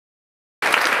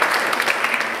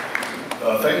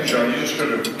Thank you, John. You just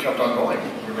could have kept on going.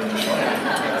 You've been just fine.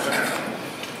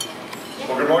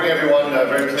 Well, good morning, everyone.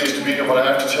 Very pleased to be here. But I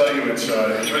have to tell you, it's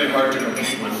really hard to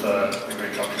compete with the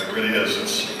great company. It really is.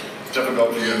 It's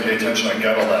difficult for you to pay attention. I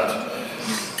get all that.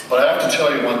 But I have to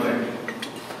tell you one thing.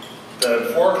 That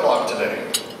at 4 o'clock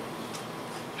today,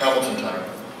 Hamilton time,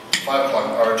 5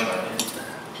 o'clock our time,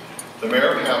 the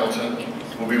Mayor of Hamilton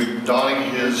will be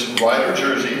donning his rider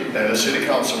jersey at a City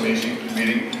Council meeting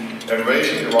and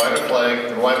raising the rider flag,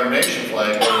 the Rider Nation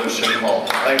flag, over the City Hall.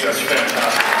 I think that's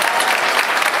fantastic.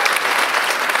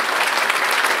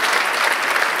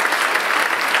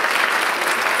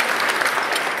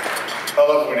 I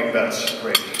love winning bets.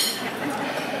 Great.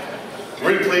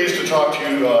 Really pleased to talk to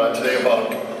you today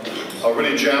about a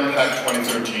really jam-packed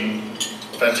 2013.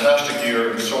 Fantastic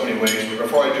year in so many ways. But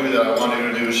before I do that, I want to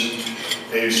introduce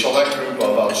a select group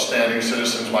of outstanding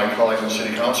citizens, my colleagues in the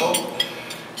City Council.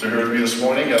 They're here with me this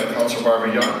morning. You have Councillor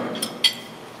Barbara Young,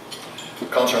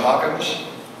 Councillor Hawkins,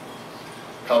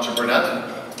 Councillor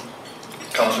Burnett,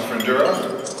 Councillor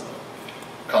Fougere,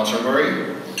 Councillor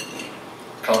Murray,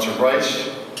 Councillor Bryce,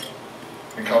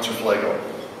 and Councillor Flego.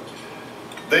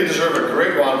 They deserve a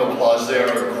great round of applause. They are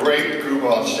a great group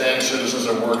of outstanding citizens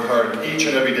that work hard each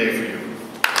and every day for you.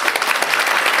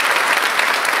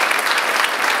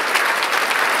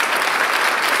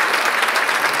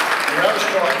 We have a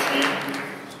strong team.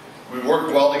 We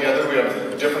work well together. We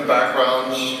have different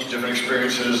backgrounds, different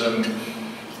experiences, and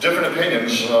different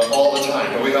opinions all the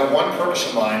time. But we have one purpose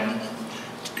in mind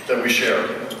that we share.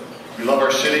 We love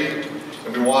our city,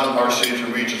 and we want our city to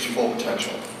reach its full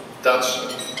potential. That's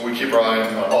what we keep our eye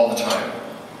on all the time.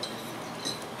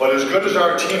 But as good as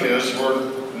our team is,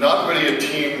 we're not really a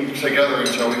team together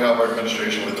until we have our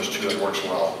administration with us too that works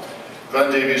well.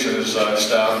 Glenn Davies and his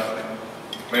staff,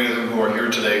 many of them who are here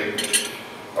today,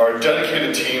 are a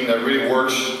dedicated team that really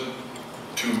works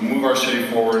to move our city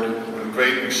forward with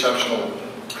great, exceptional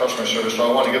customer service.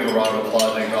 So I want to give them a round of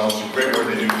applause and acknowledge the great work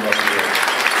they do for us today.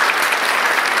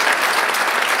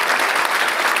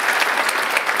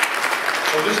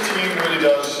 So this team really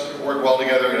does work well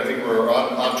together, and I think we're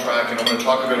on track. And I'm going to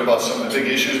talk a bit about some of the big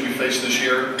issues we face this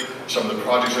year, some of the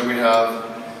projects that we have,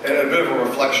 and a bit of a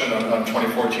reflection on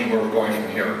 2014, where we're going from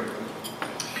here.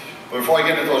 But before I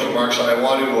get into those remarks, I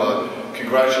want to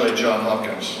congratulate John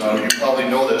Hopkins. Now, you probably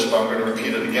know this, but I'm going to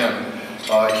repeat it again.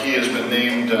 He has been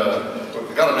named,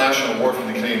 got a national award from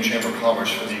the Canadian Chamber of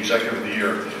Commerce for the Executive of the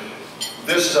Year.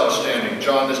 This is outstanding.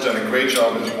 John has done a great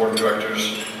job with his board of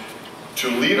directors to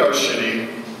lead our city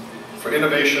for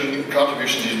innovation,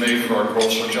 contributions he's made for our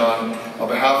growth. So John, on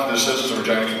behalf of the citizens of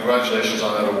Regina, congratulations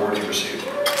on that award you received.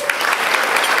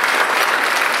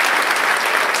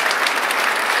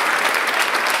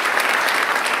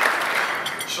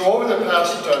 So over the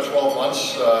past 12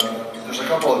 months, there's a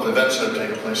couple of events that have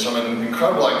taken place, some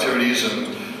incredible activities,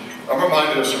 and I'm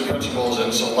reminded of some principles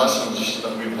and some lessons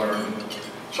that we've learned.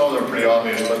 Some of them are pretty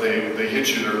obvious, but they hit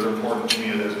you, they're important to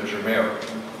me as your mayor.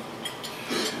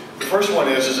 The first one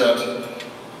is that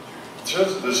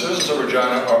the citizens of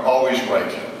Regina are always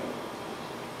right.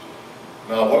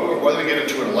 Now, whether we get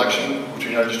into an election, which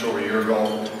we had just over a year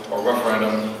ago, or a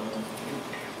referendum,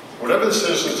 whatever the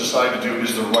citizens decide to do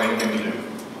is the right thing to do.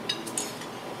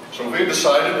 So if we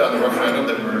decided on the referendum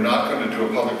that we're not going to do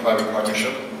a public-private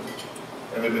partnership,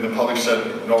 and the public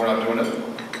said, no, we're not doing it,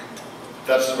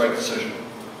 that's the right decision.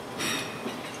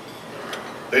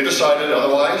 They decided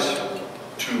otherwise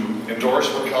to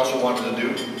endorse what council wanted to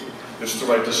do, it's the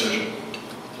right decision.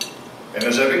 And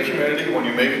as every community, when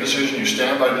you make a decision, you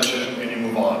stand by the decision and you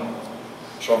move on.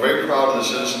 So I'm very proud of the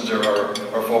citizens that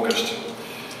are focused.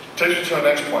 Takes me to the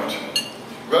next point.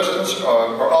 Residents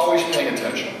are always paying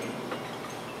attention.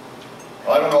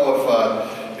 I don't know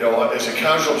if, as a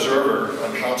casual observer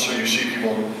on council, you see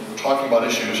people talking about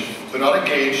issues. They're not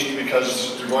engaged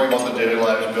because they're going about their daily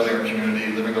lives, building our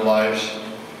community, living their lives,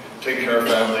 taking care of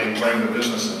family, running their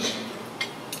businesses.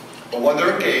 But when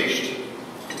they're engaged,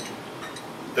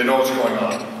 they know what's going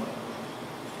on.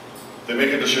 They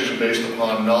make a decision based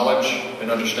upon knowledge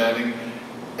and understanding.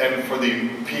 And for the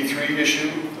P3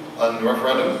 issue on the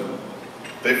referendum,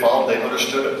 they followed, they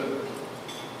understood it.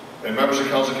 And members of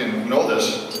council can know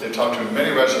this. They talked to many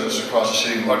residents across the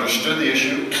city who understood the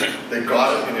issue, they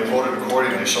got it, and they voted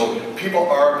accordingly. So people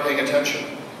are paying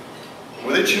attention.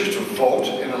 When they choose to vote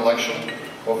in an election,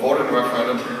 or vote in a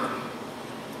referendum,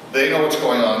 they know what's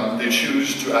going on, they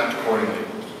choose to act accordingly.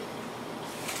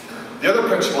 The other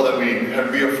principle that we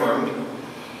have reaffirmed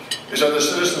is that the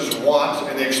citizens want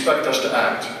and they expect us to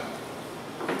act.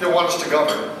 They want us to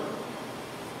govern.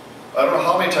 I don't know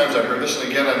how many times I've heard this, and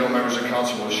again, I know members of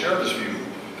council will share this view,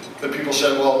 that people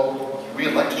said, well, we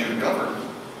elected you to govern.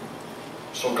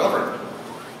 So govern.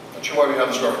 That's why we have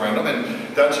this referendum,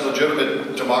 and that's a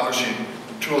legitimate democracy,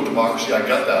 tool of democracy, I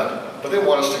get that, but they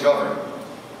want us to govern.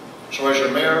 So as your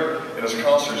mayor and as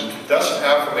councillors, that's an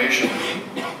affirmation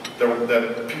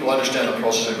that people understand the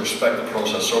process and respect the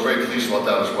process. So we're very pleased about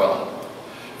that as well.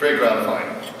 Very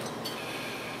gratifying.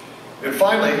 And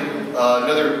finally,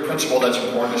 another principle that's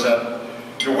important is that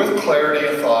with clarity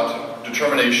of thought,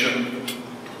 determination,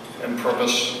 and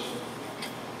purpose,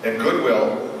 and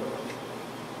goodwill,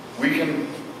 we can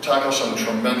tackle some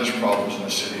tremendous problems in the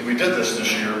city. We did this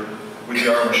year with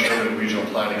the Armor Regional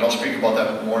Planning. I'll speak about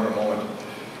that more in a moment.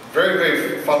 Very,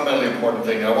 very fundamentally important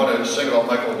thing. I want to sing about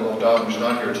Micheal O'Donnell, who's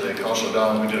not here today, Councillor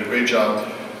O'Donnell. We did a great job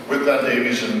with Glenn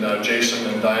Davies and Jason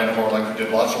and Diana Morlock. We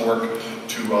did lots of work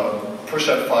to push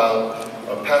that file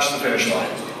past the finish line.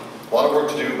 A lot of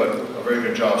work to do, but a very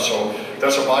good job. So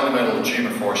that's a monumental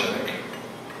achievement for us, I think.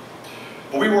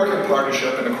 But we work in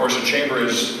partnership, and of course the Chamber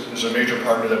is a major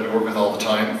partner that we work with all the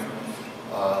time.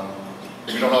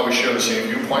 We don't always share the same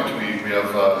viewpoint. We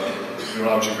don't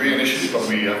always agree on issues, but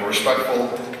we have a respectful,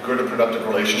 good and productive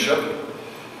relationship.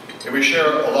 And we share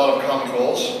a lot of common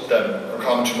goals that are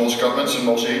common to most governments and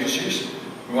most agencies.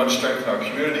 We want to strengthen our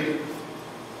community.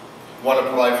 We want to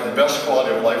provide for the best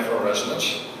quality of life for our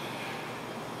residents.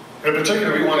 In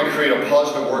particular, we want to create a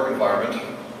positive work environment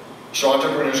so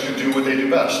entrepreneurs can do what they do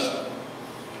best.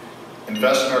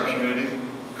 Invest in our community,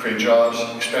 create jobs,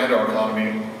 expand our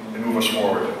economy, and move us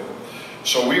forward.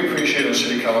 So we appreciate as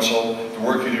City Council the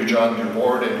work you do, John, and your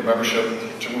board and your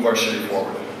membership to move our city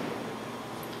forward.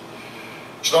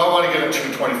 So now I want to get into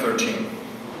 2013.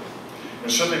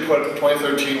 And simply put,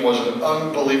 2013 was an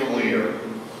unbelievable year,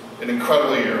 an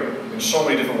incredible year in so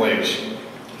many different ways.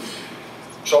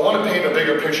 So I want to paint a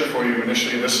bigger picture for you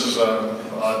initially. This is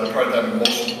the part that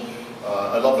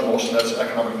I love the most, and that's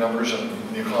economic numbers and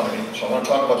the economy. So I want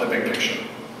to talk about the big picture.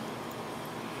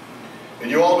 And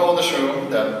you all know in this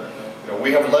room that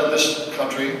we have led this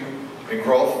country in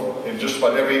growth in just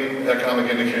about every economic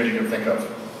indicator you can think of.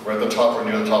 We're at the top or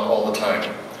near the top all the time.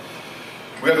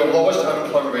 We have the lowest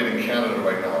unemployment rate in Canada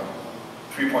right now,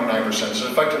 3.9%. So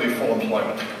effectively full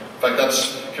employment. In fact, that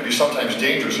can be sometimes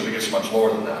dangerous if it gets much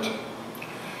lower than that.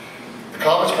 The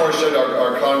Conference Board said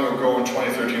our economy will grow in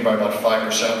 2013 by about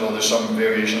 5%, though there's some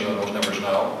variation in those numbers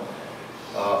now.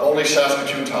 Only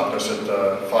Saskatchewan topped us at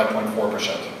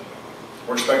 5.4%.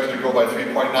 We're expected to grow by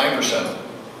 3.9%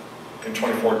 in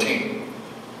 2014.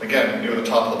 Again, near the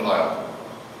top of the pile.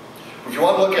 If you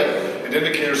want to look at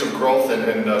indicators of growth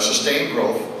and sustained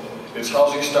growth, it's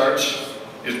housing starts,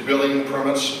 it's building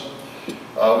permits.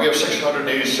 We have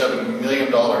 $687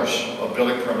 million of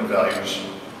building permit values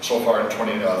so far in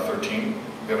 2013.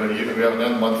 We have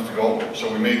another month to go, so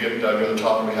we may get near the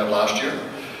top that we had last year.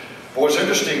 But what's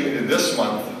interesting in this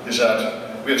month is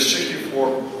that we have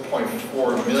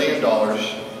 $64.4 million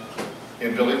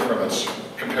in building permits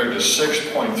compared to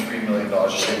 $6.3 million the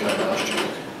same time last year.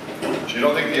 So you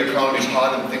don't think the economy's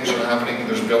hot and things are happening and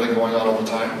there's building going on all the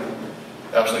time?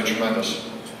 Absolutely tremendous.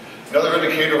 Another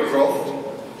indicator of growth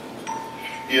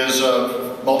is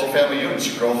multifamily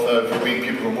units. Growth for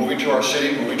people who are moving to our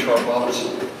city, moving to our province,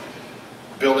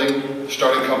 building,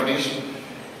 starting companies.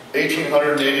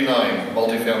 1,889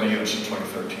 multifamily units in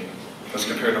 2013. That's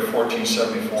compared to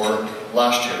 1,474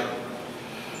 last year.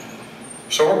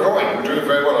 So we're growing, we're doing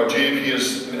very well. Our GDP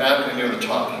is at and near the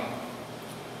top.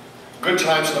 Good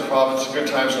times in the province, good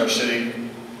times in our city,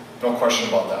 no question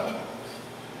about that.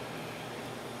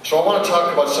 So I want to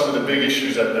talk about some of the big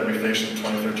issues that we faced in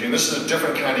 2013. This is a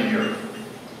different kind of year.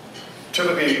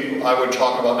 Typically, I would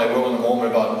talk about, and I will in a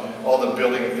moment, about all the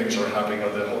building and things that are happening,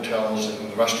 the hotels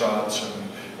and the restaurants and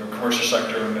the commercial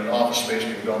sector and office space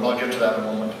being built, and I'll get to that in a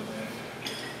moment.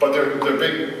 But they're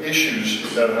big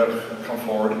issues that have come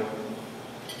forward,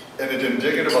 and it's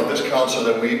indicative of this council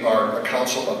that we are a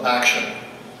council of action.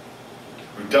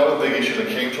 We've dealt with big issues that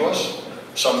came to us,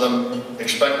 some of them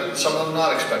expected, some of them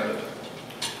not expected.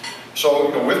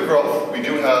 So with growth, we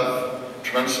do have a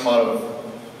tremendous amount of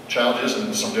challenges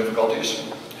and some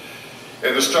difficulties.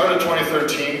 At the start of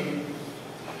 2013,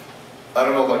 I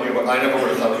don't know about you, but I never would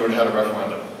have thought we would have had a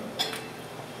referendum.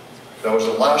 That was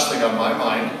the last thing on my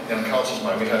mind and the council's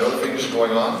mind. We had other things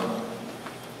going on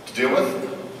to deal with.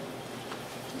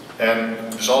 And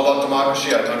it's all about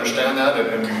democracy, I understand that,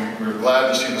 and we were glad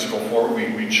to see this go forward.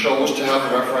 We chose to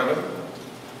have a referendum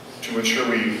to ensure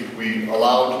we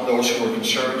allowed those who were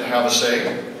concerned to have a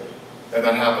say, and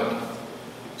that happened.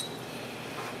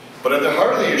 But at the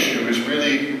heart of the issue is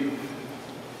really,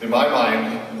 in my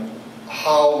mind,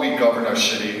 how we govern our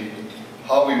city,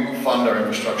 how we fund our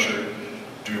infrastructure.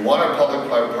 Do we want our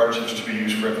public-private partnerships to be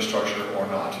used for infrastructure or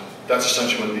not? That's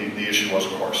essentially what the issue was,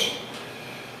 of course.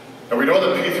 And we know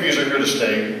that P3s are here to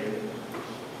stay,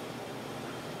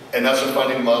 and that's the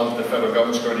funding model that the federal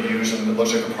government's going to use, and it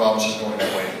looks like the province is going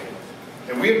that way.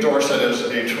 And we endorse that as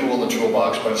a tool in the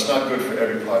toolbox, but it's not good for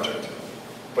every project.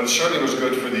 But it certainly was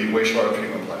good for the wastewater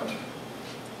treatment plant.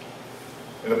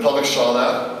 And the public saw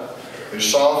that. They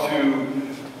saw through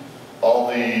all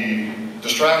the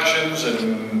distractions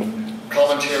and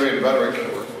commentary and rhetoric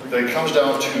that it comes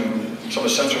down to some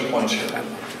essential points here.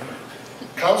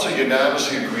 Council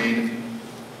unanimously agreed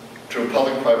to a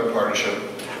public-private partnership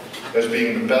as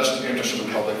being the best interest of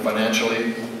the public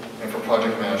financially and for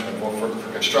project management, both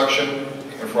for construction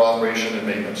and for operation and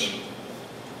maintenance.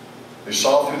 They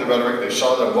saw through the rhetoric. They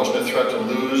saw that it wasn't a threat to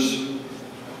lose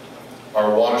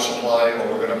our water supply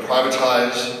or we're going to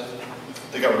privatize.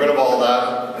 They got rid of all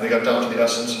that and they got down to the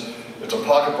essence. It's a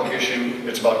pocketbook issue.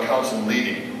 It's about council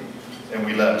leading, and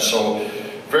we led. So,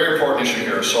 very important issue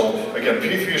here. So, again,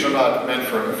 P3s are not meant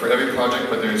for every project,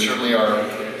 but they certainly are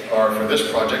for this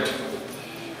project.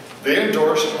 They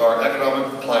endorsed our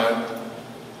economic plan,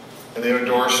 and they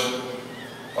endorsed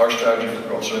our strategy for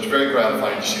growth. So it's very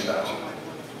gratifying to see that.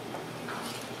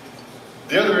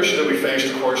 The other issue that we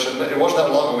faced, of course, and it wasn't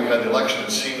that long ago we had the election.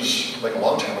 It seems like a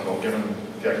long time ago, given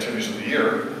the activities of the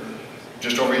year.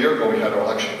 Just over a year ago, we had our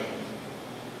election.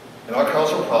 And our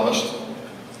council promised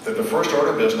that the first order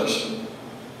of business,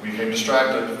 we became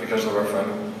distracted because of the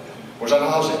referendum, was on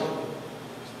housing.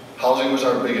 Housing was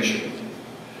our big issue.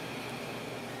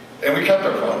 And we kept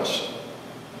our promise.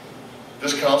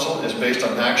 This council is based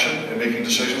on action and making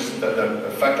decisions that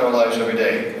affect our lives every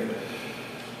day.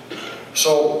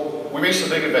 So we made some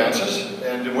big advances,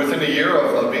 and within a year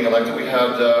of being elected, we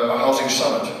had a housing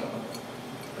summit.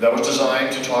 That was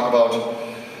designed to talk about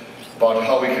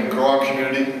how we can grow our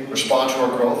community, respond to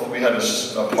our growth. We had a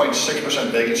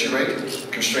 0.6% vacancy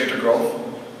rate, constraint to growth,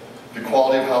 the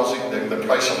quality of housing, the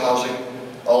price of housing,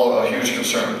 all a huge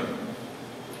concern.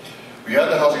 We had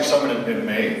the housing summit in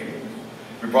May.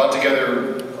 We brought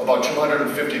together about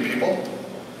 250 people.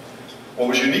 What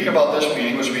was unique about this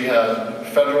meeting was we had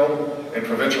federal and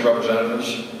provincial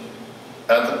representatives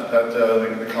at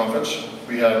the conference.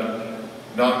 We had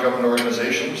non-government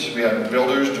organizations. We had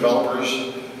builders,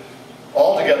 developers,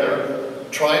 all together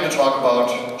trying to talk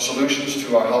about solutions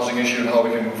to our housing issue and how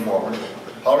we can move forward.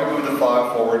 How do we move the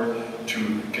file forward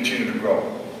to continue to grow?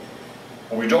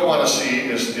 What we don't want to see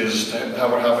is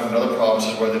have what happened in other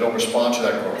provinces where they don't respond to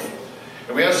that growth.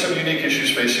 And we have some unique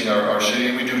issues facing our city,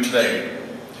 and we do today.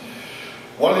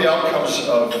 One of the outcomes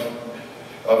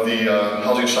of the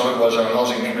Housing Summit was our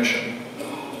Housing Commission,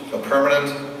 a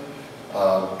permanent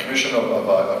commission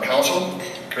of council,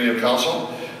 committee of council,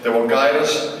 that will guide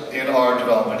us in our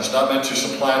development. It's not meant to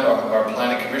supplant our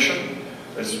planning commission.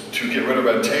 It's to get rid of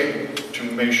red tape, to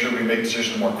make sure we make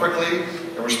decisions more quickly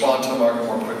and respond to the market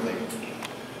more quickly.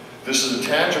 This is a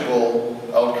tangible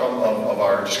outcome of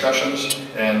our discussions,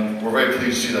 and we're very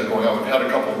pleased to see that going on. We've had a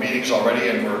couple of meetings already,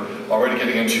 and we're already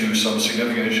getting into some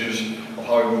significant issues of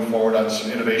how we move forward on some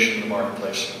innovation in the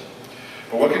marketplace.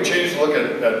 But we'll continue to look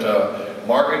at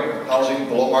market housing,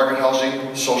 below market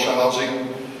housing, social housing,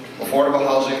 affordable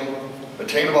housing,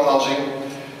 attainable housing,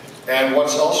 and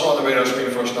what's also on the radar screen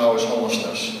for us now is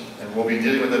homelessness. And we'll be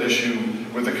dealing with that issue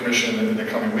with the Commission in the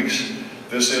coming weeks.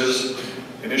 This is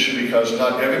an issue because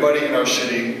not everybody in our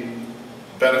city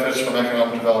benefits from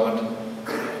economic development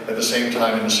at the same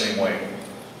time in the same way.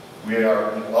 We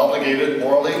are obligated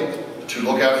morally to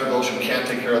look after those who can't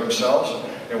take care of themselves,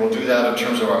 and we'll do that in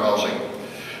terms of our housing.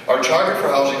 Our target for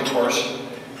housing, of course,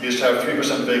 is to have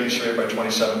 3% vacancy rate by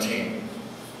 2017.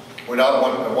 We're now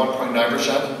at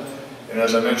 1.9%, and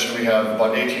as I mentioned, we have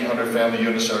about 1,800 family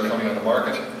units that are coming on the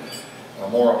market.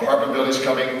 More apartment buildings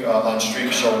coming on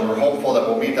stream, so we're hopeful that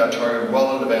we'll meet that target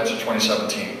well in advance of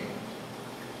 2017.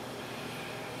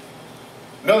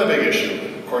 Another big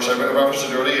issue, of course, I referenced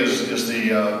it earlier, is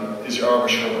the Arbor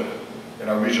Sherwood and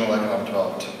our regional economic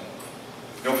development.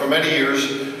 You know, for many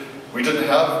years, we didn't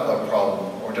have a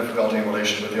problem or difficulty in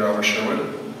relation with the Arbor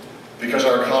Sherwood because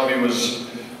our economy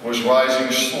was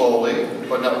rising slowly,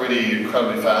 but not really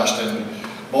incredibly fast, and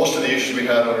most of the issues we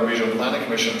had on the Regional Planning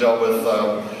Commission dealt with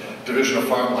division of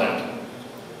farmland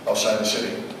outside the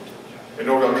city. And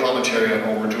no real commentary on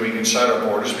what we're doing inside our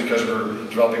borders because we're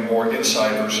developing more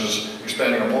inside versus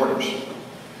expanding our borders.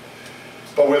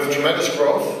 But with tremendous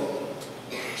growth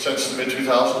since the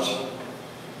mid-2000s,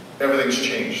 everything's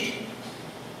changed.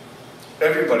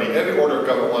 Everybody, every order of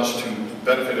government wants to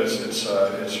benefit its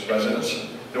residents.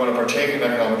 They want to partake in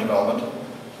economic development,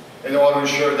 and they want to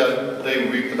ensure that they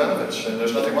reap the benefits. And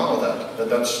there's nothing wrong with that.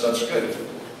 That's good.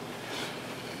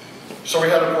 So we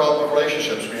had a problem with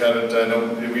relationships.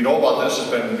 We know about this. It's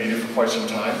been in the media for quite some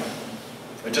time.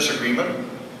 a disagreement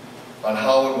on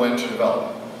how and when to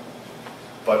develop.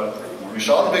 But we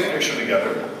saw the big picture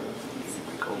together.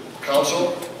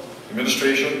 Council,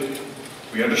 administration,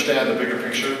 we understand the bigger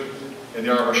picture, and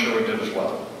the Armor Sherwood did as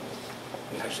well.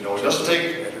 You know, it doesn't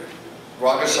take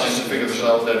rocket science to figure this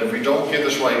out, that if we don't get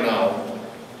this right now,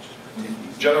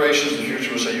 generations in the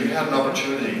future will say, you had an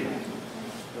opportunity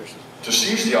to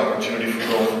seize the opportunity for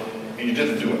growth, and you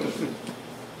didn't do it.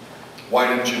 Why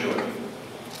didn't you do it?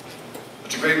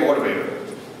 It's a great motivator.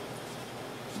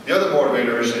 The other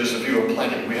motivator is the view of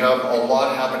plenty. We have a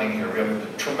lot happening here. We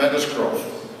have tremendous growth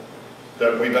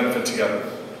that we benefit together.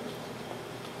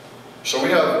 So we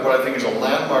have what I think is a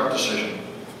landmark decision,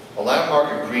 a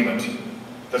landmark agreement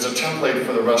that's a template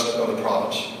for the rest of the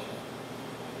province.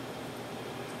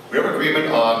 We have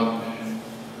agreement on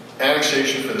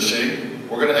annexation for the city.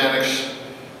 We're going to annex,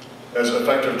 as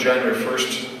effective January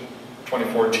 1st,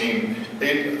 2014,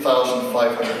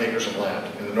 8,500 acres of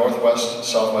land in the northwest,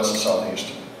 southwest, and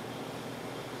southeast.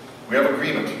 We have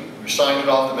agreement. We signed it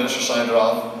off, the minister signed it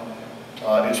off.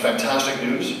 It's fantastic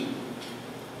news.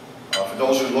 For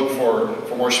those who look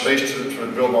for more space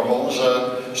to build more homes,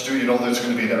 Stu, you know that it's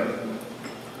going to be there.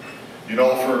 You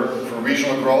know, for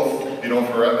regional growth, you know,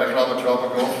 for economic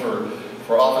development growth,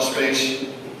 for office space,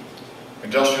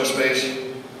 industrial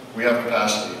space, we have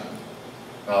capacity.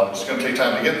 It's going to take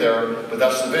time to get there, but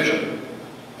that's the vision.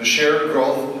 The shared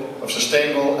growth of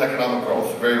sustainable economic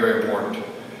growth, very, very important.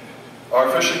 Our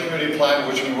official community plan,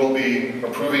 which we will be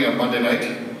approving on Monday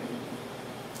night,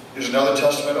 is another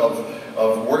testament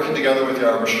of working together with the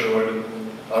Armor Sherwood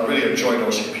on really a joint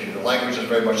OCP. The language is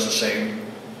very much the same.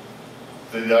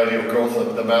 The idea of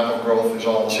growth, the map of growth is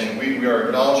all the same. We are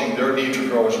acknowledging their need to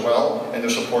grow as well, and their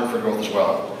support for growth as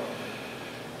well.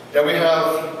 And we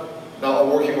have now a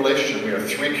working relationship. We have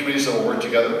 3 committees that will work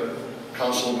together.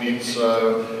 Council meets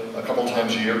a couple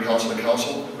times a year, council to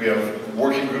council. We have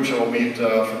working groups that will meet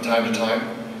from time to time,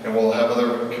 and we'll have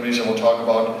other committees that will talk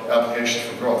about applications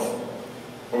for growth.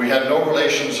 Where we had no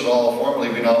relations at all formally,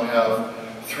 we now have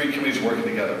 3 committees working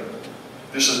together.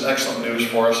 This is excellent news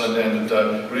for us, and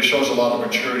it really shows a lot of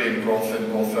maturity and growth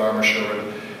in both the Armor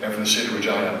Sherwood and for the city of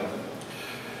Regina.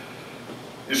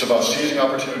 It's about seizing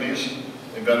opportunities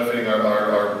and benefiting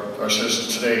our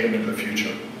citizens today and into the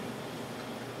future.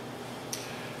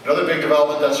 Another big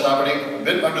development that's happening, a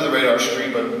bit under the radar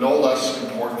screen, but no less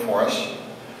important for us,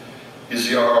 is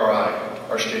the RRI,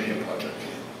 our stadium project.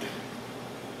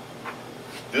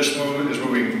 This move is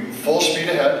moving full speed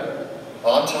ahead,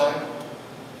 on time,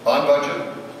 on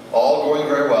budget, all going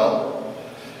very well.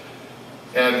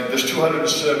 And this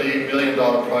 $278 million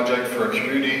project for a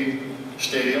community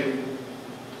stadium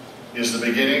is the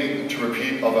beginning to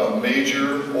repeat of a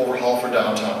major overhaul for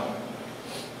downtown.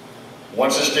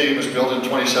 Once the stadium is built in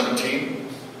 2017,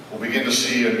 we'll begin to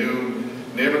see a new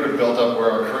neighborhood built up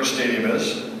where our current stadium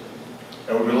is,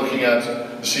 and we'll be looking at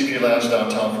the CP lands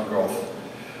downtown for growth.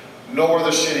 No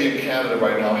other city in Canada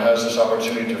right now has this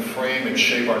opportunity to frame and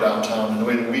shape our downtown in the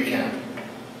way that we can.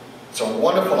 It's a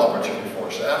wonderful opportunity for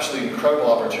us, an absolutely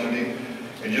incredible opportunity.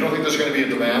 And you don't think there's going to be a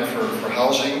demand for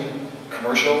housing,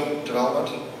 commercial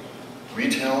development,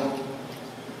 retail,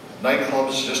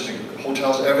 nightclubs, just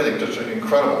hotels, everything, just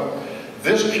incredible.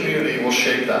 This community will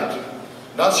shape that.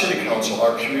 Not city council,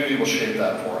 our community will shape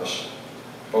that for us.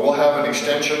 But we'll have an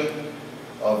extension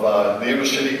of the inner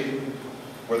city,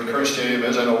 where the current stadium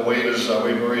is. I know Wade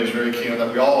Murray is very keen on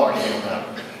that. We all are keen on that.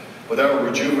 But that will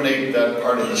rejuvenate that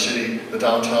part of the city, the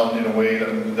downtown, in a way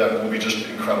that will be just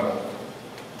incredible.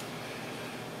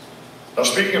 Now,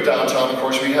 speaking of downtown, of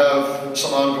course, we have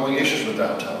some ongoing issues with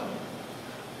downtown.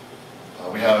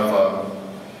 We have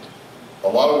a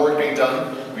lot of work being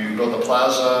done. We built the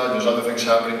plaza, and there's other things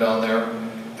happening down there.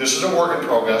 This is a work in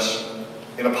progress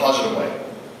in a positive way.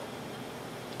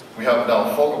 We have now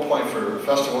a focal point for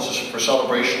festivals, for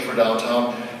celebration for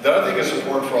downtown. That I think is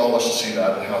important for all of us to see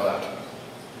that and have that.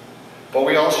 But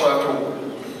we also have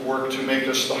to work to make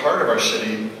this the heart of our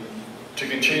city, to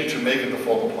continue to make it the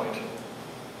focal point.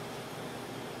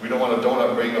 We don't want a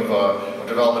donut ring of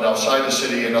development outside the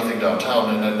city and nothing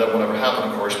downtown, and that will never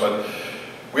happen, of course. But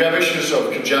we have issues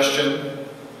of congestion,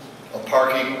 of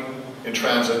parking, in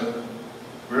transit.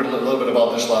 We heard a little bit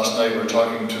about this last night. We were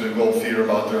talking to the Globe Theatre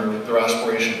about their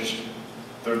aspirations,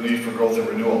 their need for growth and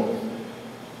renewal.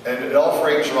 And it all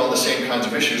frames around the same kinds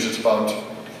of issues. It's about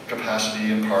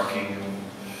capacity and parking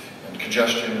and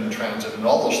congestion and transit and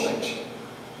all those things.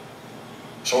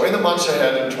 So in the months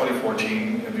ahead in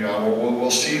 2014 and beyond,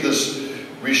 we'll see this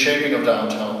reshaping of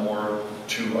downtown more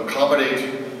to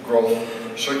accommodate growth,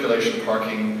 circulation,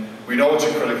 parking. We know it's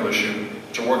a critical issue.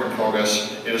 It's a work in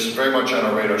progress. It is very much on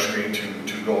our radar screen to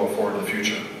go forward in the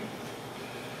future.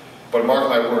 But mark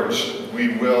my words,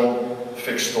 we will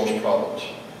fix those problems.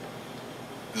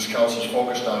 This council is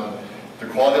focused on the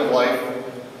quality of life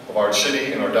of our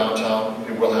city and our downtown.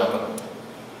 It will happen.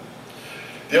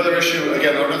 The other issue,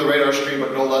 again, under the radar screen,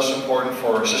 but no less important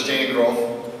for sustaining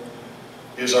growth,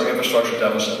 is our infrastructure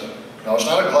deficit. Now, it's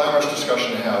not a glamorous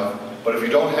discussion to have, but if you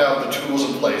don't have the tools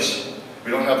in place,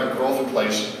 we don't have the growth in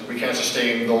place, we can't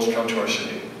sustain those who come to our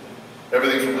city.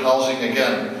 Everything from housing,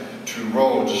 again, to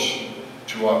roads,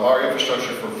 to our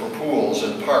infrastructure for pools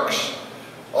and parks.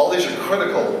 All these are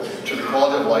critical to the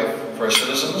quality of life for our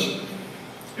citizens.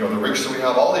 You know, the rinks that we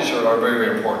have, all these are very,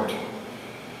 very important.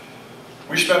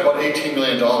 We spent about $18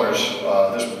 million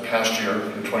this past year,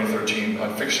 in 2013,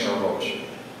 on fixing our roads.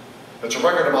 That's a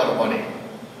record amount of money.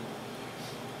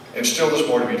 And still there's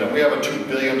more to be done. We have a $2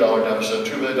 billion deficit,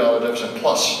 $2 billion deficit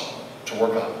plus to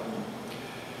work on.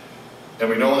 And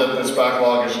we know that this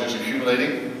backlog is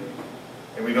accumulating,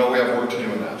 and we know we have work to do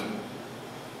in that.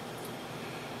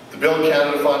 The Build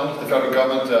Canada Fund, the federal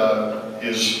government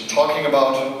is talking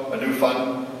about a new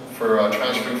fund for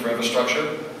transferring for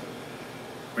infrastructure.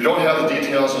 We don't have the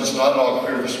details, and it's not at all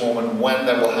clear at this moment when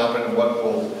that will happen,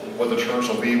 what the terms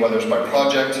will be, whether it's by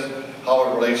project,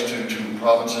 how it relates to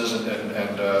provinces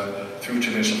and through to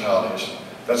municipalities.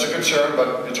 That's a concern,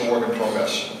 but it's a work in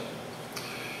progress.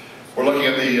 We're looking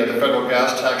at the federal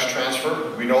gas tax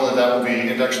transfer. We know that will be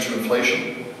indexed to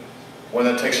inflation. When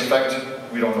that takes effect,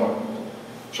 we don't know.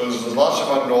 So there's lots of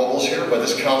unknowables here, but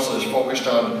this council is focused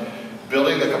on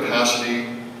building the capacity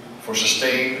for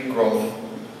sustained growth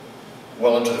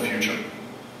well into the future.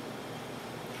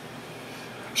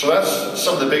 So that's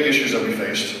some of the big issues that we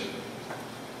faced.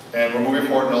 And we're moving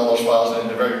forward in all those files in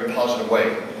a very positive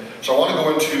way. So I want to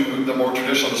go into the more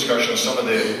traditional discussion of some of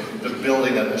the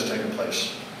building that has taken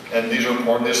place. And these are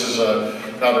important. This is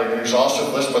not an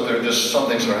exhaustive list, but there are just some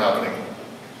things that are happening.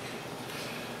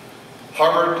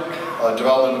 Harvard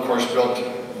Development, of course, built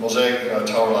Mosaic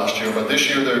Tower last year, but this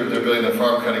year they're building the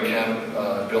Farm Credit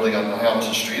building on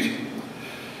Hamilton Street.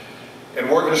 And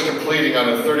work is completing on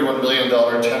a $31 million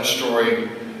 10-story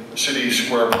City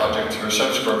Square project, or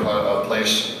Center Square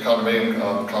place,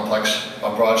 condominium complex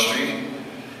on Broad Street,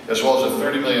 as well as a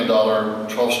 $30 million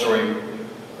 12-story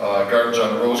Gardens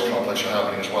on Rose complex are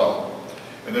happening as well.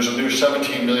 And there's a new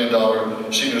 $17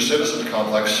 million senior citizens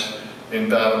complex in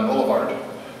Baden Boulevard.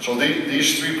 So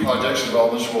these three projects and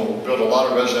developments will build a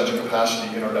lot of residential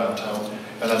capacity in our downtown,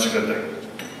 and that's a good thing.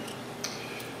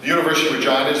 The University of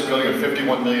Regina is building a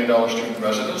 $51 million student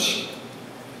residence.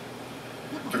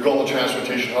 The Global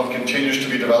Transportation Hub continues to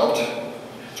be developed.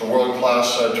 It's a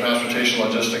world-class transportation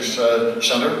logistics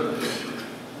center.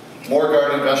 More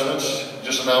garden investments,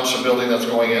 just announced a building that's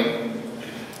going in.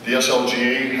 The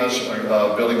SLGA has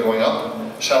a building going up.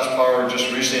 SaskPower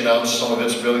just recently announced some of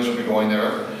its buildings will be going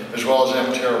there, as well as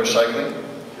Mterra Recycling.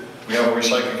 We have a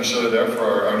recycling facility there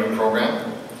for our new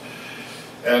program.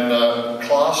 And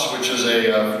Klaas, which is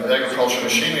an agricultural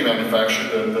machinery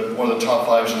manufacturer, one of the top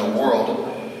 5s in the world,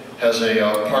 has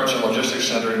a parts and logistics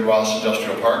center in Ross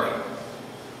Industrial Park.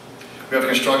 We have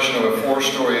construction of a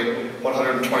 4-story,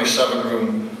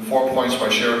 127-room, 4 Points by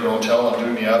Sheraton Hotel on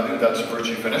Dewey Avenue. That's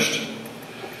virtually finished.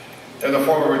 And the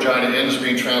former Regina Inn is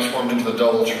being transformed into the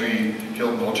DoubleTree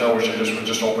Hilton Hotel, which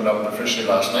just opened up officially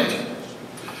last night.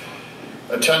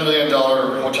 A $10 million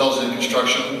hotel is in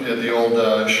construction at the old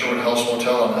Sherwood House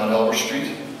Motel on Albert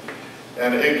Street.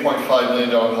 And an $8.5 million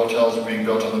hotel is being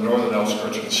built on the northern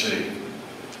outskirts of the city.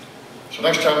 So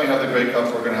next time we have the Grey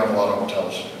Cup, we're going to have a lot of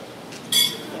hotels.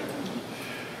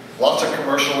 Lots of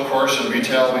commercial, of course, and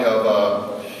retail.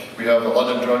 We have the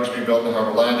London Drugs being built in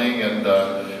Harbour Landing, and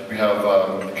we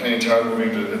have Canadian Tire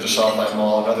moving into Southland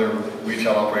Mall, and other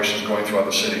retail operations going throughout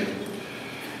the city.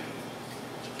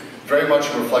 Very much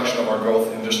a reflection of our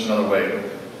growth in just another way.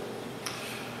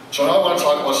 So now I want to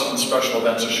talk about some special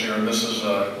events this year, and this is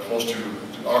close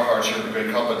to our hearts here at the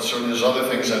Grey Cup, but certainly there's other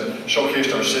things that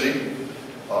showcased our city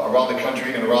around the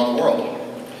country and around the world.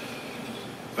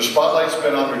 The spotlight's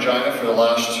been on Regina for the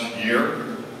last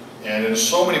year, and in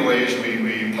so many ways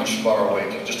we punched above our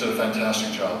weight. Just did a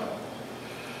fantastic job.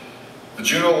 The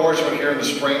Juno Awards were here in the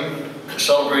spring,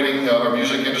 celebrating our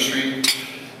music industry,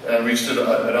 and we just did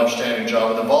an outstanding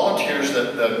job. And the volunteers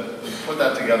that put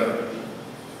that together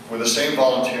were the same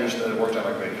volunteers that worked on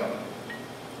our Grey Cup.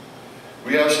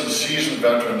 We have some seasoned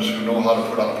veterans who know how to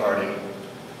put on a party.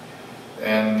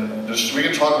 And we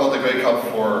can talk about the Grey Cup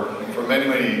for many,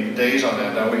 many days on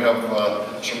end. Now we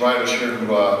have some riders here who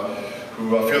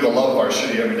feel the love of our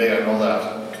city every day, I know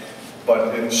that.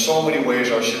 But in so many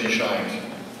ways our city shined.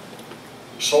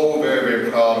 So very,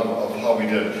 very proud of how we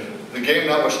did. The game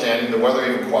notwithstanding, the weather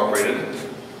even cooperated.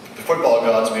 The football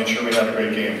gods made sure we had a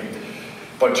great game.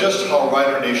 but just how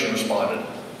Rider Nation responded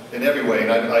in every way.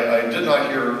 And I did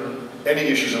not hear any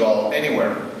issues at all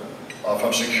anywhere,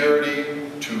 from security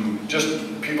to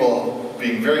just people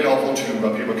being very helpful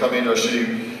to people coming into our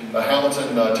city.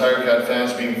 Hamilton Tiger Cat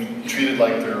fans being treated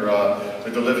like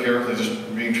they live here. They're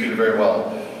just being treated very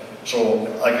well. So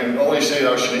I can only say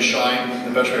that our city shined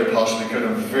the best way we possibly could.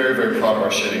 I'm very, very proud of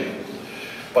our city.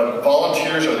 But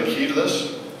volunteers are the key to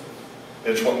this.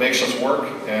 It's what makes us work,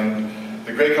 and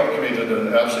the Grey Cup Committee did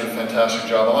an absolutely fantastic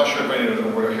job. I'm not sure if any of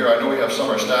them were here. I know we have some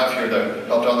of our staff here that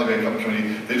helped on the Grey Cup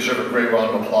Committee. They deserve a great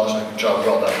round of applause and a good job.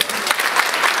 Well done.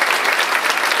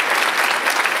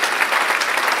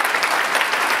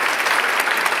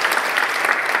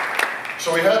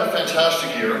 So we had a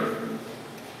fantastic year,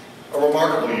 a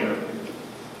remarkable year.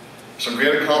 Some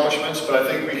great accomplishments, but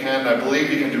I think we can, I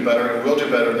believe we can do better, and will do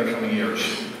better in the coming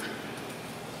years.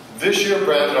 This year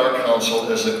branded our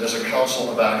council as a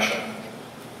council of action.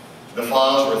 The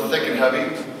files were thick and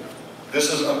heavy.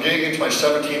 I'm getting into my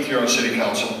 17th year on City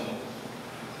Council.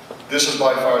 This is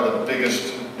by far the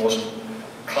biggest, most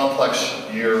complex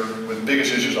year with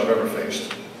biggest issues I've ever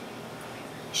faced.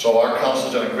 So our council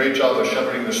has done a great job of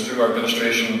shepherding this through, our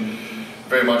administration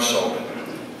very much so.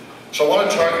 So I want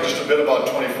to target just a bit about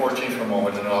 2014 for a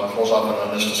moment, and then I'll close off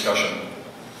on this discussion.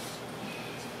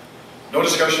 No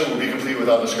discussion will be complete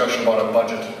without discussion about our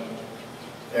budget.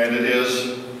 And it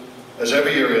is, as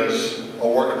every year is, a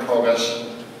work in progress,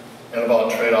 and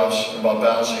about trade-offs, about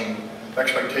balancing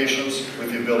expectations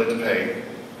with the ability to pay.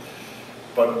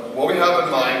 But what we have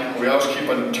in mind, what we always keep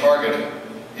on target,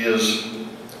 is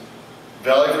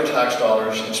value for tax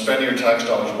dollars and spending your tax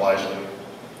dollars wisely.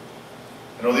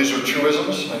 I know these are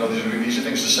truisms, I know these are easy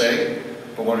things to say,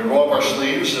 but when we roll up our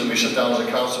sleeves and we sit down as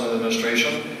a council and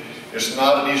administration, it's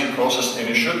not an easy process, and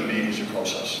it shouldn't be an easy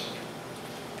process.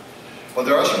 But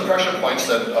there are some pressure points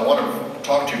that I want to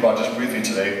talk to you about just briefly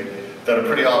today that are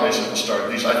pretty obvious at the start.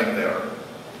 These, I think they are.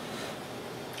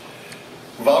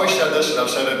 We've always said this, and I've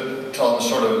said it until I'm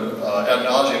sort of ad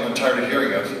nauseum, I'm tired of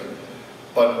hearing it,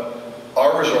 but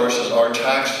our resources, our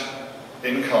tax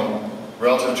income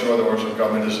relative to other organs of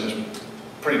government is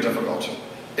pretty difficult.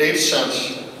 8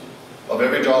 cents of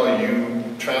every dollar you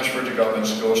transfer to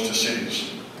governments goes to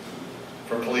cities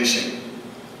for policing,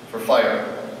 for fire,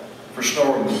 for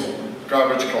snow removal,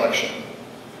 garbage collection,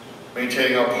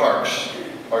 maintaining our parks,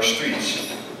 our streets,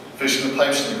 fixing the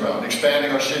pipes in the ground,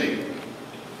 expanding our city.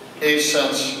 8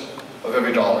 cents of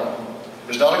every dollar.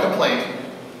 It's not a complaint,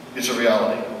 it's a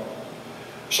reality.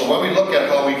 So when we look at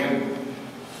how we can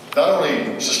not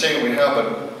only sustain what we have,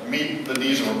 but meet the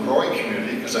needs of a growing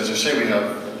community, because as I say, we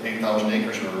have 8,000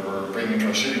 acres we're bringing to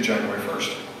our city January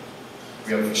 1st.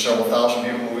 We have several thousand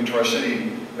people moving to our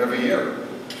city every year.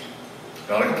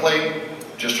 Not a complaint,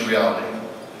 just a reality.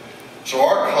 So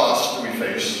our costs that we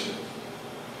face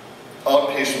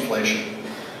outpace inflation.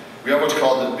 We have what's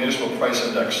called the Municipal Price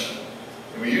Index.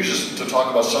 And we use this to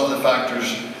talk about some of the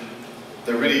factors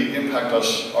that really impact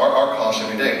us, our costs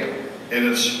every day. And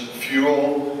it's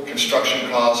fuel, construction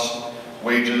costs,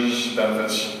 wages,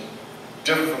 benefits,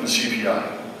 different from the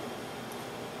CPI.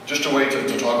 Just a way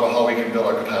to talk about how we can build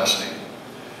our capacity.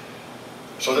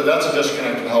 So that's a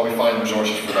disconnect in how we find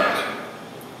resources for that.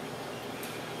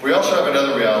 We also have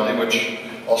another reality, which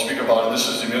I'll speak about, and this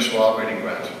is the municipal operating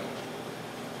grant.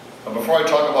 And before I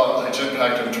talk about its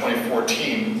impact in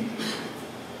 2014,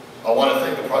 I want to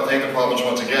thank the province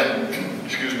once again,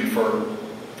 excuse me, for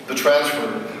the transfer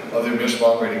of the municipal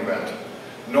operating grant.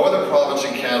 No other province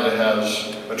in Canada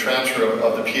has a transfer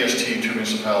of the PST to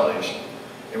municipalities,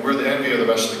 and we're the envy of the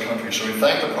rest of the country. So we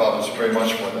thank the province very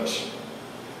much for this.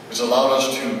 It's allowed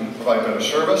us to provide better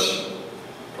service,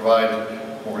 provide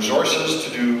more resources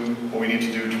to do what we need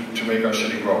to do to make our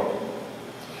city grow.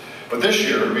 But this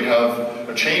year we have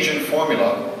a change in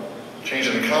formula, change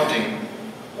in accounting,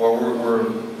 where we're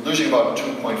losing about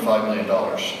 $2.5 million.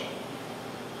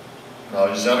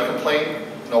 Now, is that a complaint?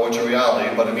 No, it's a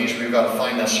reality, but it means we've got to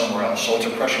find that somewhere else. So it's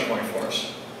a pressure point for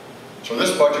us. So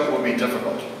this budget will be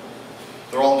difficult.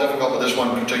 They're all difficult, but this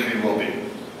one particularly will be.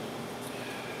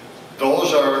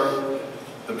 Those are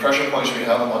the pressure points we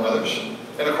have, among others.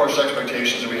 And of course,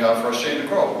 expectations that we have for our city to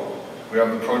grow. We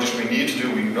have the projects we need to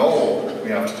do, we know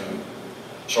we have to do.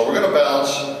 So we're going to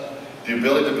balance the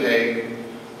ability to pay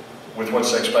with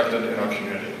what's expected in our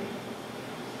community.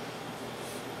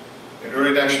 In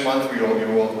early next month, you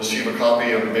will receive a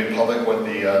copy and made public what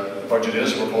the budget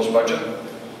is, the proposed budget.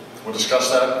 We'll discuss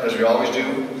that, as we always do,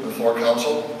 with the floor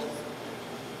council.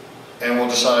 And we'll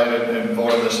decide and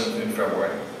vote on this in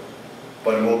February.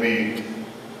 But it will be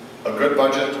a good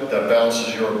budget that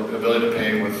balances your ability to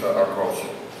pay with our growth.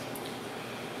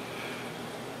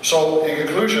 So, in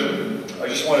conclusion, I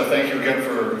just want to thank you again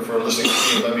for listening to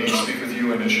me and let me speak with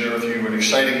you and to share with you an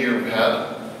exciting year we've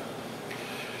had.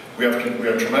 We have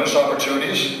tremendous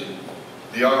opportunities.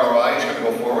 The RRI is going to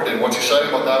go forward, and what's exciting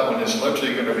about that one is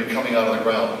literally going to be coming out of the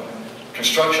ground.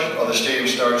 Construction of the stadium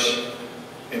starts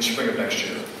in spring of next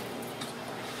year.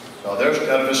 Now there's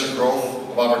edifice growth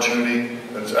of opportunity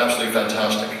that's absolutely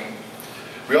fantastic.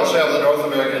 We also have the North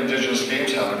American Indigenous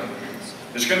Games happening.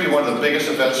 It's going to be one of the biggest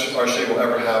events our city will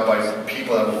ever have by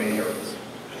people that will be here.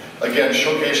 Again,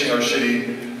 showcasing our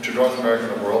city to North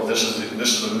America and the world. This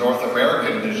is the North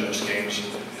American Indigenous Games.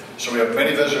 So we have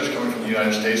many visitors coming from the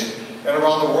United States and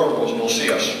around the world will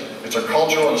see us. It's a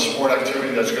cultural and sport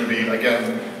activity that's going to be,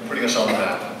 again, putting us on the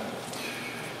map.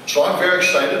 So I'm very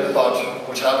excited about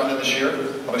what's happened in this year.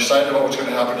 I'm excited about what's going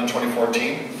to happen in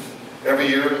 2014. Every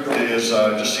year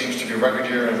just seems to be a record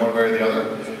year in one way or the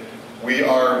other. We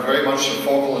are very much the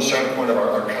focal and center point of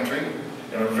our country,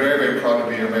 and I'm very, very proud to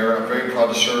be your mayor. I'm very proud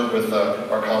to serve with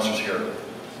our councillors here.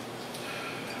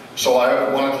 So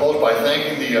I want to close by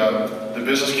thanking the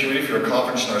business community for your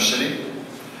confidence in our city.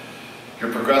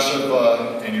 You're progressive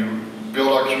and you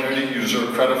build our community. You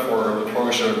deserve credit for the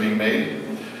progress that are being made.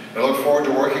 I look forward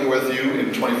to working with you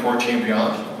in 2014 and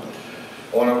beyond.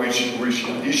 I want to wish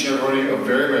each and everybody a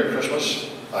very Merry Christmas,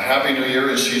 a Happy New Year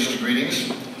and season's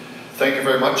greetings. Thank you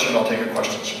very much, and I'll take your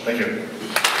questions. Thank you.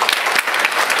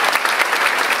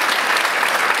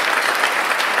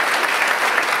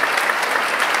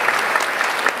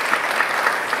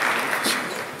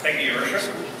 Thank you, Your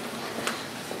Worship.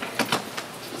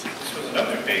 This was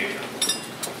another big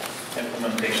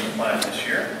implementation plan this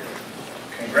year.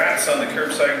 Congrats on the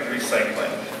curbside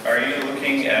recycling. Are you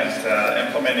looking at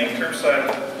implementing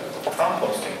curbside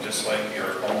composting just like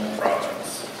your home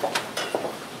province?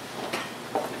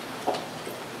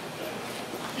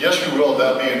 Yes, we will.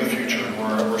 That be in the future.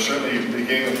 We're certainly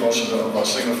beginning the process of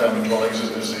single-family dwellings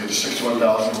is the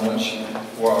 61,000 homes,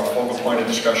 where our focal point of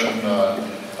discussion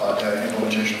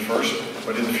implementation first.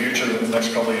 But in the future, in the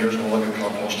next couple of years, we'll look at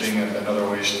composting and other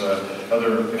ways,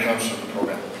 other enhancements of the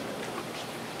program.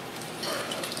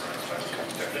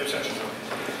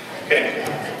 Okay.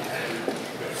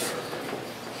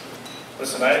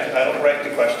 Listen, I don't write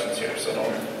the questions here, so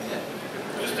don't.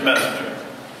 Just a messenger.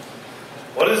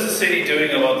 What is the city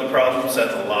doing about the problems at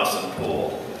the Lawson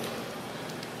Pool?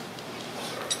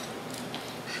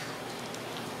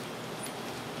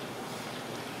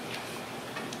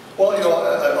 Well, you know,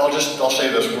 I'll say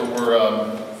this: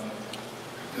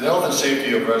 the health and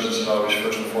safety of residents is always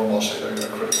first and foremost a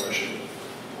critical issue.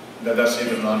 That's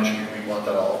even a non-issue. We want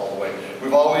that all the way.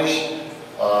 We've always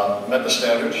met the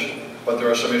standards, but there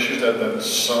are some issues that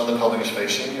some of the public is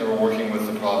facing, and we're working with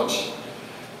the province,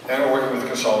 and we're working with the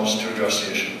consultants to address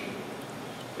the issue.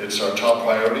 It's our top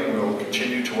priority, and we will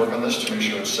continue to work on this to make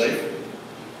sure it's safe.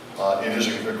 It is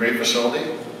a great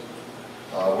facility.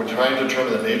 We're trying to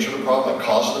determine the nature of the problem, the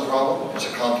cause of the problem. It's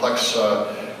a complex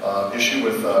issue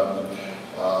with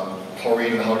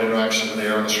chlorine and how it interacts with the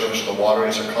air and the surface of the water.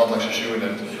 It's a complex issue, and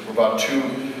we're about two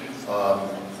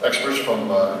experts from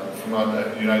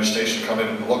the United States to come in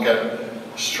and look at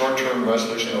short-term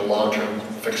resolution and a long-term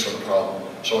fix of the problem.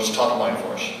 So it's top of mind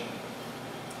for us.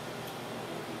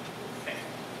 Okay.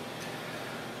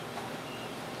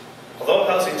 Although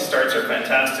housing starts are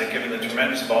fantastic, given the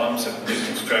tremendous volumes of new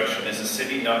construction, is the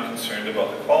city not concerned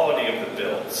about the quality of the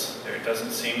builds? There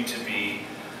doesn't seem to be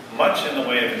much in the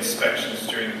way of inspections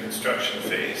during the construction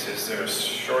phase. Is there a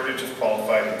shortage of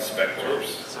qualified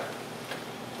inspectors?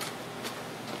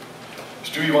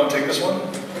 Stu, you want to take this one?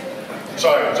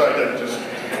 Sorry, just,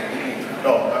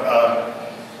 no.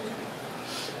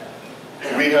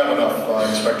 We have enough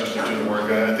inspectors to do the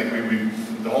work. I think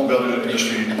the home building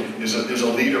industry is a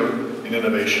leader in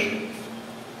innovation.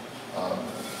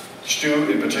 Stu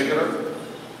in particular,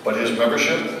 but his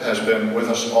membership has been with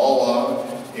us all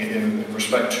along in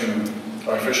respect to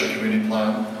our official community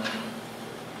plan,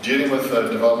 dealing with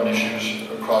development issues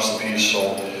across the piece.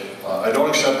 So I don't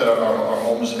accept that our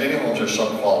homes, any homes, are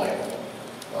sub-quality.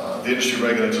 The industry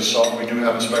regulates itself. We do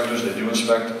have inspectors, they do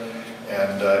inspect,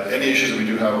 and any issues that we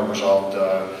do have are resolved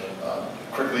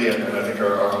quickly, and I think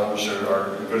our homes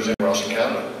are as good as anywhere else in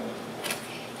Canada.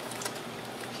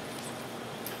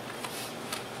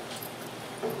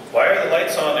 Why are the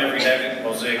lights on every night at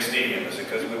Mosaic Stadium? Is it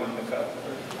because we won the cup?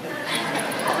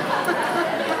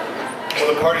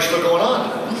 Well, the party's still going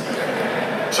on.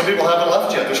 Some people haven't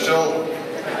left yet. They're still,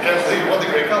 can't believe we won the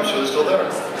Grey Cup, so they're still there.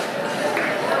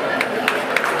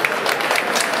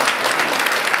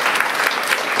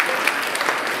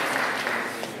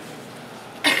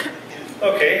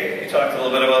 Okay, you talked a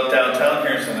little bit about downtown.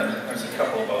 There's a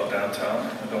couple about downtown.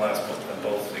 The last put them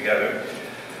both together.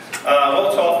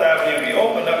 Will 12th Avenue be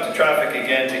opened up to traffic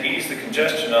again to ease the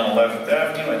congestion on 11th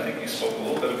Avenue? I think you spoke a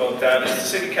little bit about that. Is the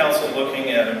City Council looking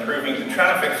at improving the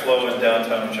traffic flow in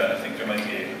downtown Regina? I think there might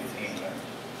be a theme there.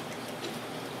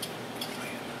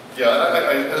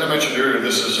 Yeah, as I mentioned earlier,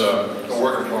 this is a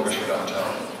work in progress for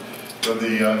downtown. But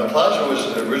the plaza was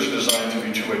originally designed to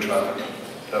be two-way traffic.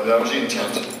 That was the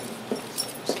intent.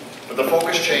 But the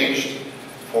focus changed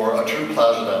for a true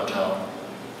plaza downtown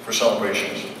for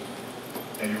celebrations.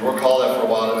 And you recall that for a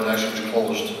while it actually was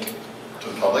closed to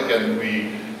the public, and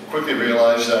we quickly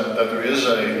realized that there is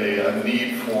a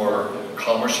need for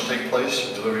commerce to take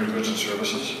place, delivery of goods and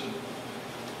services,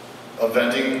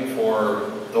 eventing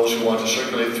for those who want to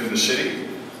circulate through the city.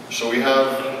 So we have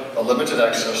a limited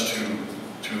access to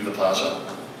the plaza,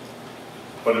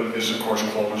 but it is of course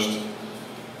closed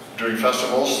during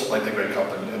festivals like the Grey Cup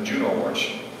and Juno Awards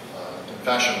and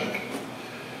Fashion Week.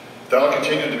 That will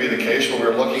continue to be the case, but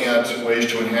we're looking at ways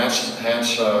to enhance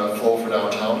flow for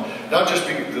downtown. Not just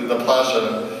the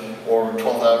plaza or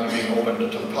 12th Avenue being open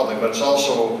to the public, but it's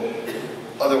also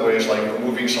other ways like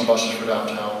moving some buses for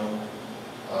downtown,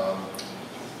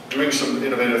 doing some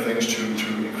innovative things to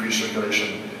increase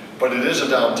circulation. But it is a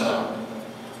downtown.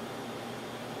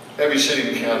 Every city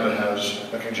in Canada has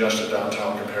a congested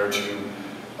downtown compared to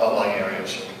outlying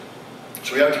areas.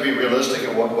 So we have to be realistic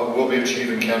at what will be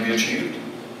achieved and can be achieved.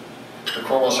 The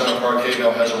Cornwall Center Parkade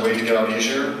now has a way to get out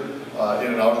easier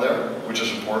in and out of there, which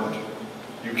is important.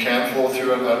 You can flow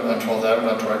through it on 12th Avenue,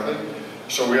 not directly.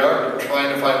 So we are trying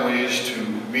to find ways to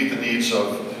meet the needs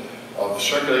of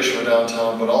circulation for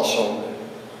downtown, but also,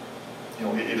 you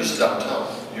know, it is a downtown.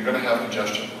 You're going to have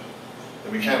congestion.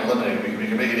 And we can't eliminate it. We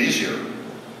can make it easier.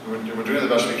 We're doing the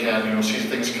best we can. You'll see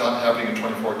things happening in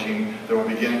 2014 that will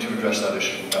begin to address that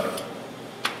issue better.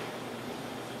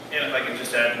 And if I could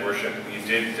just add, Your Worship, you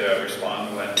did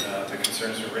respond when the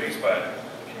concerns were raised by the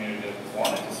community that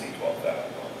wanted to see 12th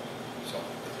Avenue. So,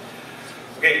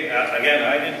 okay, again,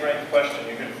 I didn't write the question.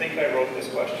 You're going to think I wrote this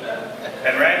question.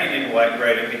 And Randy didn't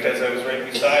write it because I was right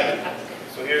beside it.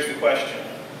 So here's the question.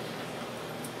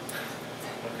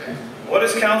 Okay. What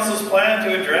is Council's plan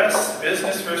to address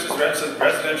business versus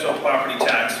residential property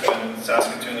tax when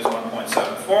Saskatoon is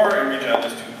 1.74 and Regina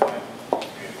is 2.3?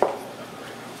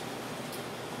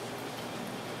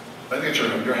 I think it's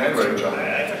your handwriting, John.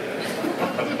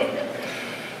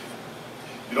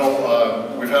 You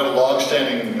know, we've had a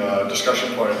long-standing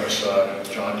discussion point on this,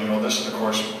 John. You know this, and of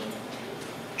course,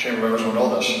 Chamber members will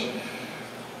know this.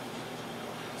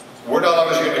 We're not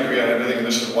always going to agree on everything, and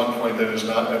this is one point that is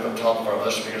not at the top of our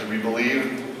list because we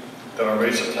believe that our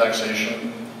rates of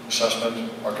taxation,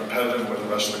 assessment, are competitive with the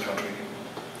rest of the country.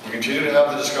 We continue to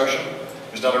have the discussion.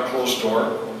 It's not a closed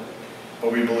door,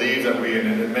 but we believe that we,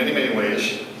 in many, many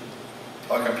ways,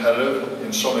 are competitive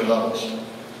in so many levels.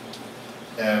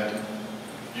 And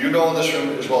you know in this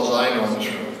room, as well as I know in this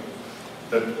room,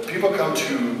 that people come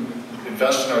to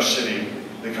invest in our city,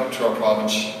 they come to our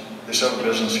province, they set up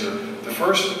business here. The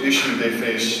first issue they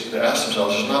face, they ask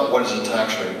themselves, is not what is the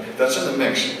tax rate. That's in the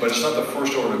mix, but it's not the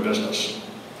first order of business.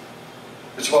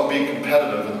 It's about being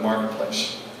competitive in the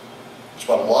marketplace. It's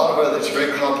about a lot of it, it's a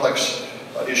very complex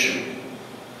issue.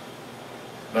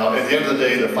 Now, at the end of the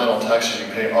day, the final taxes you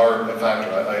pay are a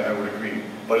factor, I would agree,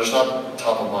 but it's not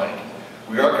top of mind.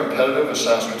 We are competitive in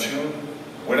Saskatoon,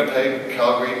 Winnipeg,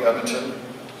 Calgary, Edmonton.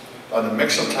 On the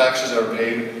mix of taxes that are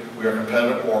paid, we are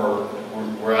competitive, or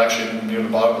we're actually near the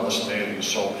bottom of the list in many of these.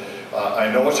 So I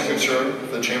know it's a concern for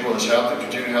the Chamber. Let's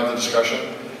continue to have the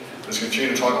discussion. Let's continue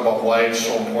to talk about why it's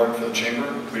so important for the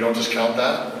Chamber. We don't discount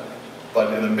that.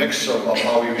 But in the mix of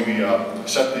how we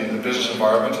set the business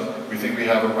environment, we think we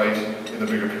have it right in the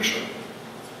bigger picture.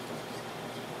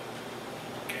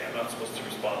 Okay, I'm not supposed to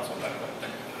respond on that one.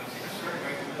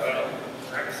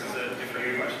 This is a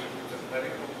different question. It's a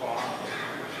medical bond.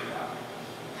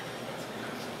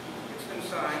 It's been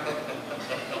signed. Do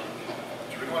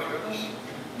you really want to hear this?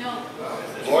 No.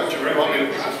 Laura, do you really want me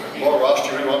to, Laura Ross, do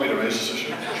you really want me to raise this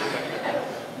issue?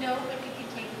 No, but we can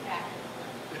take it back.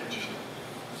 To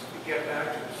get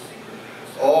back to the secret.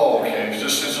 Oh, okay.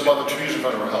 It's about the trees in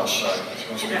front of her house. She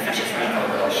wants to be fixing trees in front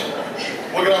of her house.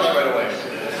 We'll get on that right away.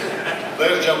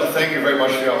 Ladies and gentlemen, thank you very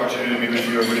much for the opportunity to meet with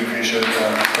you. I really appreciate it.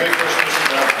 Great Christmas and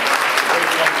great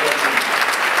time to